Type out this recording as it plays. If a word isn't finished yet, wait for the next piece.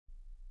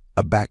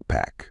A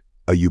backpack,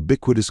 a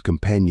ubiquitous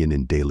companion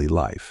in daily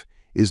life,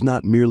 is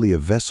not merely a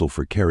vessel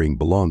for carrying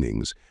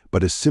belongings,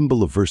 but a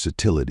symbol of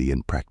versatility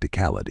and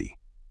practicality.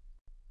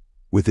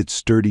 With its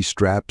sturdy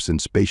straps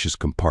and spacious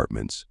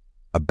compartments,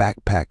 a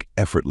backpack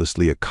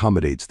effortlessly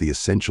accommodates the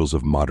essentials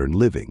of modern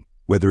living,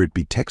 whether it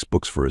be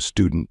textbooks for a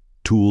student,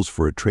 tools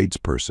for a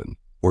tradesperson,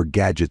 or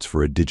gadgets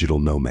for a digital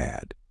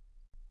nomad.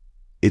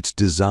 Its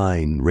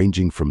design,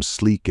 ranging from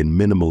sleek and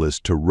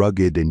minimalist to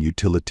rugged and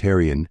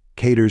utilitarian,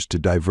 caters to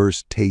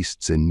diverse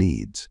tastes and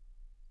needs.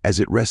 As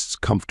it rests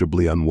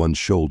comfortably on one's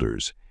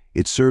shoulders,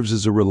 it serves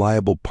as a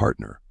reliable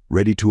partner,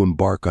 ready to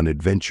embark on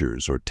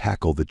adventures or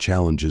tackle the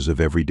challenges of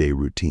everyday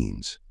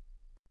routines.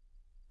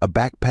 A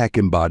backpack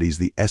embodies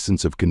the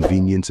essence of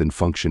convenience and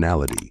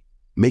functionality,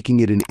 making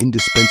it an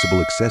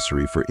indispensable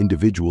accessory for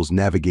individuals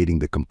navigating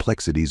the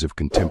complexities of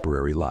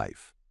contemporary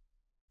life.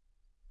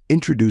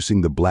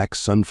 Introducing the black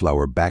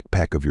sunflower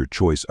backpack of your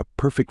choice, a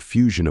perfect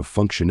fusion of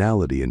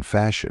functionality and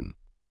fashion.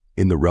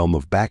 In the realm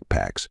of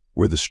backpacks,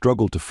 where the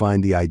struggle to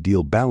find the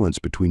ideal balance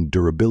between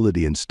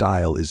durability and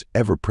style is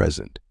ever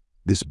present,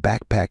 this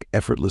backpack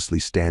effortlessly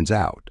stands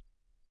out.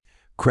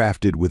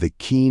 Crafted with a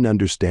keen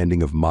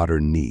understanding of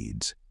modern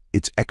needs,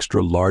 its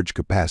extra-large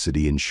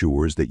capacity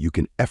ensures that you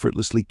can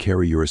effortlessly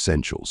carry your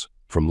essentials,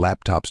 from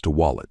laptops to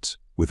wallets,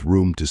 with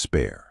room to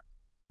spare.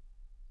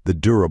 The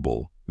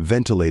durable,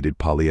 ventilated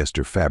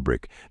polyester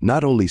fabric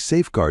not only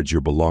safeguards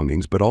your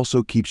belongings but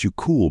also keeps you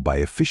cool by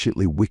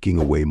efficiently wicking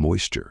away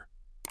moisture.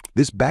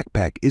 This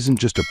backpack isn't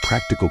just a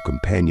practical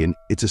companion,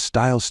 it's a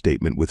style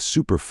statement with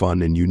super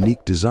fun and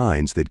unique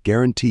designs that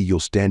guarantee you'll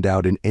stand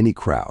out in any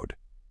crowd.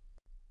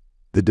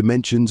 The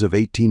dimensions of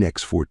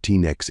 18x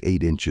 14x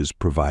 8 inches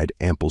provide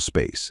ample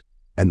space,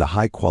 and the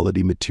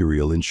high-quality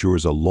material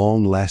ensures a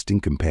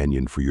long-lasting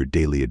companion for your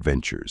daily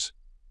adventures.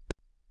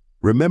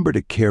 Remember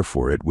to care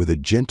for it with a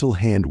gentle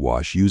hand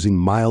wash using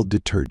mild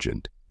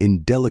detergent,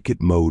 in delicate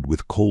mode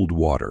with cold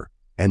water,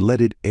 and let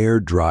it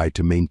air dry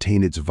to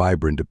maintain its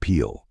vibrant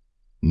appeal.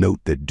 Note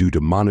that due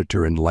to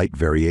monitor and light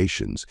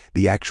variations,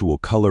 the actual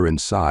color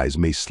and size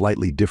may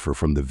slightly differ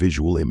from the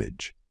visual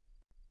image.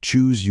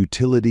 Choose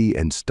utility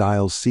and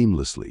style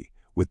seamlessly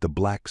with the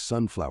black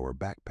sunflower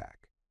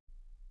backpack.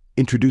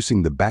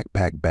 Introducing the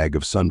Backapck bag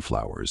of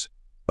sunflowers,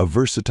 a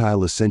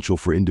versatile essential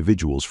for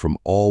individuals from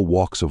all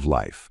walks of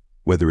life,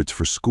 whether it's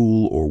for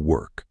school or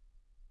work.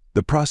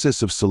 The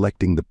process of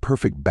selecting the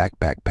perfect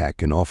backpack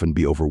can often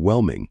be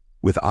overwhelming,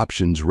 with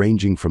options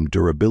ranging from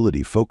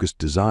durability-focused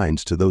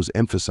designs to those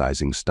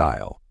emphasizing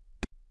style.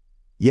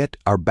 Yet,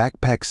 our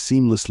backpack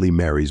seamlessly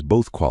marries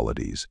both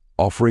qualities,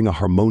 offering a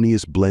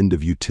harmonious blend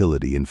of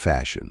utility and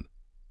fashion.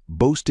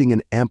 Boasting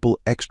an ample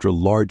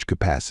extra-large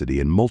capacity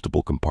and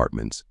multiple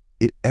compartments,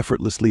 it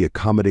effortlessly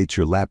accommodates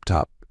your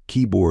laptop,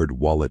 keyboard,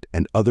 wallet,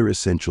 and other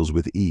essentials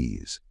with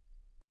ease.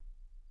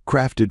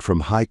 Crafted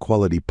from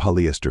high-quality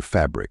polyester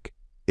fabric,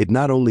 it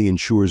not only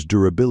ensures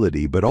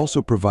durability but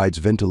also provides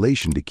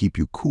ventilation to keep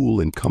you cool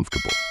and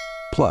comfortable.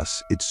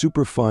 Plus, its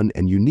super fun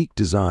and unique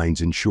designs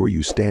ensure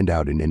you stand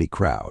out in any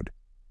crowd.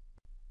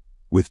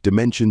 With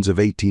dimensions of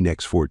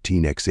 18x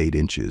 14x 8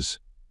 inches,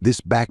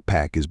 this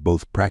backpack is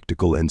both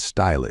practical and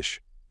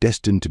stylish,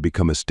 destined to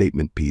become a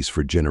statement piece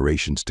for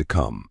generations to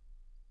come.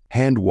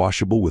 Hand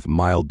washable with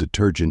mild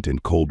detergent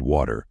and cold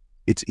water,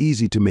 it's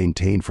easy to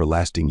maintain for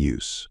lasting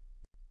use.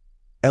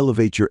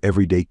 Elevate your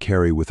everyday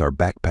carry with our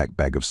Backapck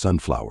bag of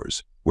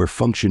sunflowers, where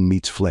function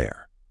meets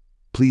flair.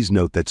 Please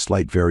note that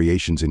slight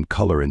variations in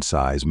color and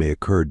size may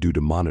occur due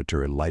to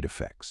monitor and light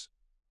effects.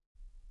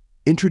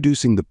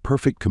 Introducing the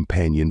perfect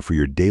companion for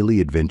your daily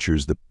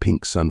adventures, the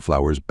pink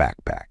sunflowers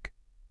backpack.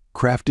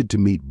 Crafted to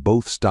meet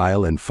both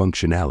style and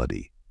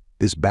functionality,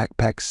 this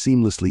backpack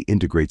seamlessly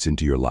integrates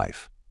into your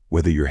life,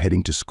 whether you're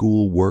heading to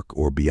school, work,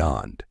 or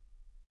beyond.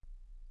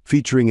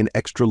 Featuring an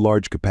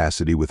extra-large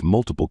capacity with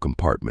multiple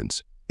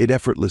compartments, it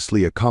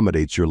effortlessly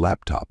accommodates your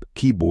laptop,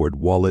 keyboard,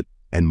 wallet,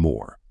 and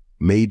more.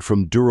 Made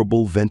from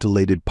durable,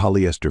 ventilated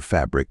polyester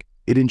fabric,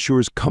 it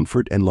ensures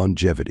comfort and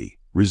longevity,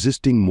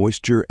 resisting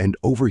moisture and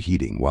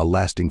overheating while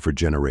lasting for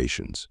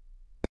generations.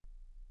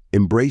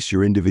 Embrace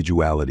your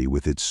individuality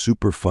with its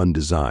super fun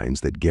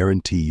designs that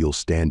guarantee you'll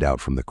stand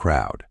out from the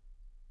crowd.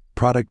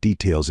 Product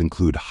details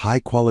include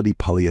high-quality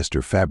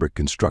polyester fabric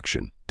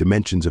construction,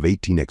 dimensions of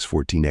 18x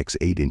 14x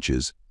 8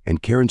 inches,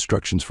 and care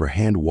instructions for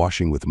hand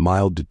washing with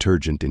mild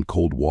detergent in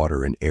cold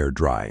water and air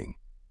drying.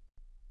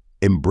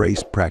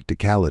 Embrace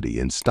practicality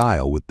and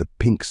style with the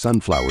pink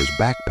sunflowers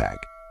backpack,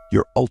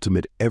 your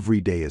ultimate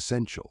everyday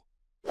essential.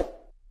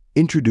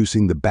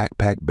 Introducing the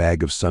Backapck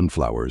bag of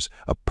sunflowers,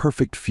 a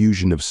perfect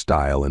fusion of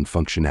style and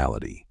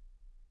functionality.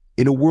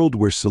 In a world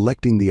where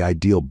selecting the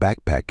ideal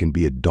backpack can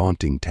be a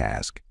daunting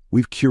task,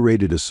 we've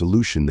curated a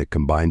solution that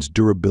combines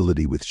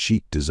durability with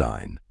chic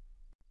design.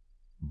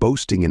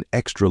 Boasting an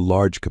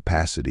extra-large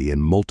capacity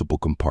and multiple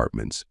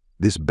compartments,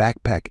 this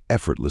backpack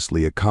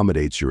effortlessly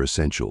accommodates your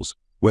essentials,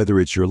 whether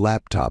it's your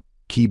laptop,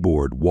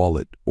 keyboard,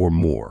 wallet, or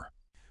more.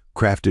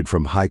 Crafted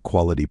from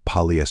high-quality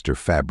polyester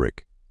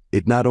fabric,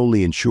 it not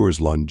only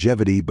ensures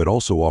longevity but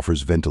also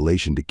offers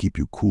ventilation to keep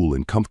you cool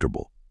and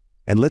comfortable.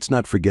 And let's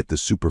not forget the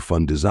super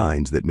fun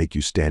designs that make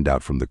you stand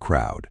out from the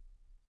crowd.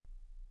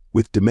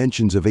 With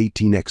dimensions of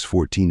 18x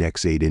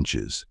 14x 8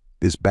 inches,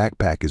 this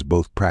backpack is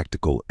both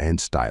practical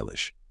and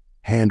stylish.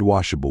 Hand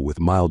washable with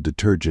mild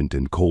detergent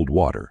and cold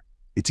water,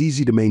 it's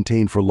easy to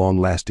maintain for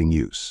long-lasting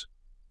use.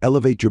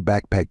 Elevate your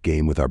backpack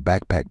game with our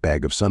backpack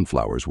bag of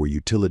sunflowers, where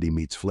utility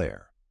meets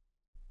flair.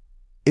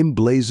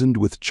 Emblazoned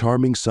with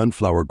charming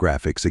sunflower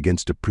graphics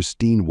against a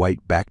pristine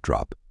white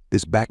backdrop,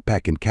 this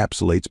backpack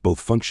encapsulates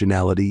both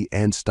functionality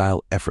and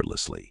style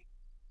effortlessly.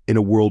 In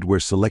a world where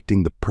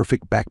selecting the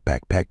perfect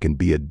backpack can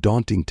be a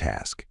daunting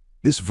task,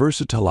 this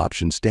versatile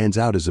option stands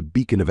out as a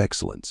beacon of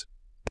excellence.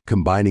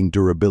 Combining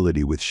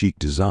durability with chic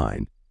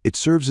design, it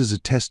serves as a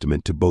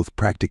testament to both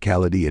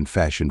practicality and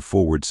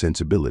fashion-forward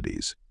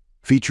sensibilities.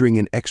 Featuring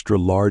an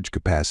extra-large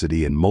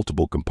capacity and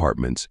multiple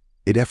compartments,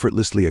 it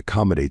effortlessly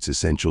accommodates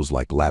essentials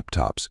like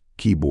laptops,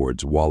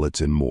 keyboards,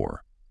 wallets, and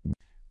more.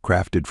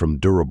 Crafted from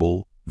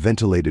durable,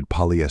 ventilated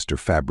polyester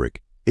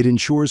fabric, it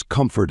ensures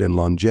comfort and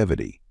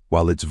longevity,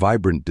 while its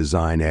vibrant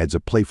design adds a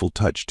playful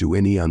touch to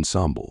any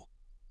ensemble.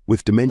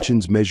 With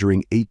dimensions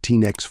measuring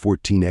 18x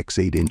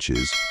 14x 8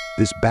 inches,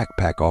 this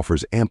backpack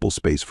offers ample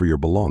space for your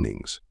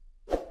belongings.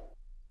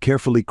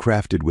 Carefully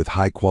crafted with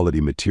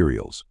high-quality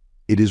materials,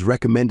 it is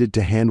recommended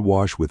to hand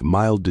wash with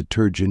mild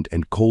detergent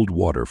and cold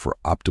water for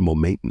optimal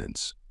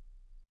maintenance.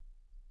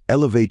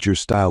 Elevate your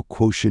style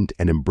quotient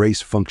and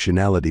embrace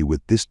functionality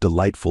with this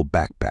delightful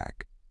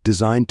backpack,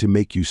 designed to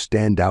make you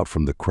stand out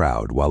from the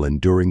crowd while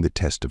enduring the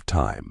test of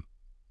time.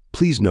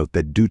 Please note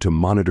that due to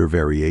monitor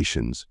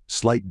variations,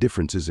 slight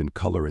differences in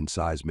color and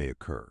size may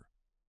occur.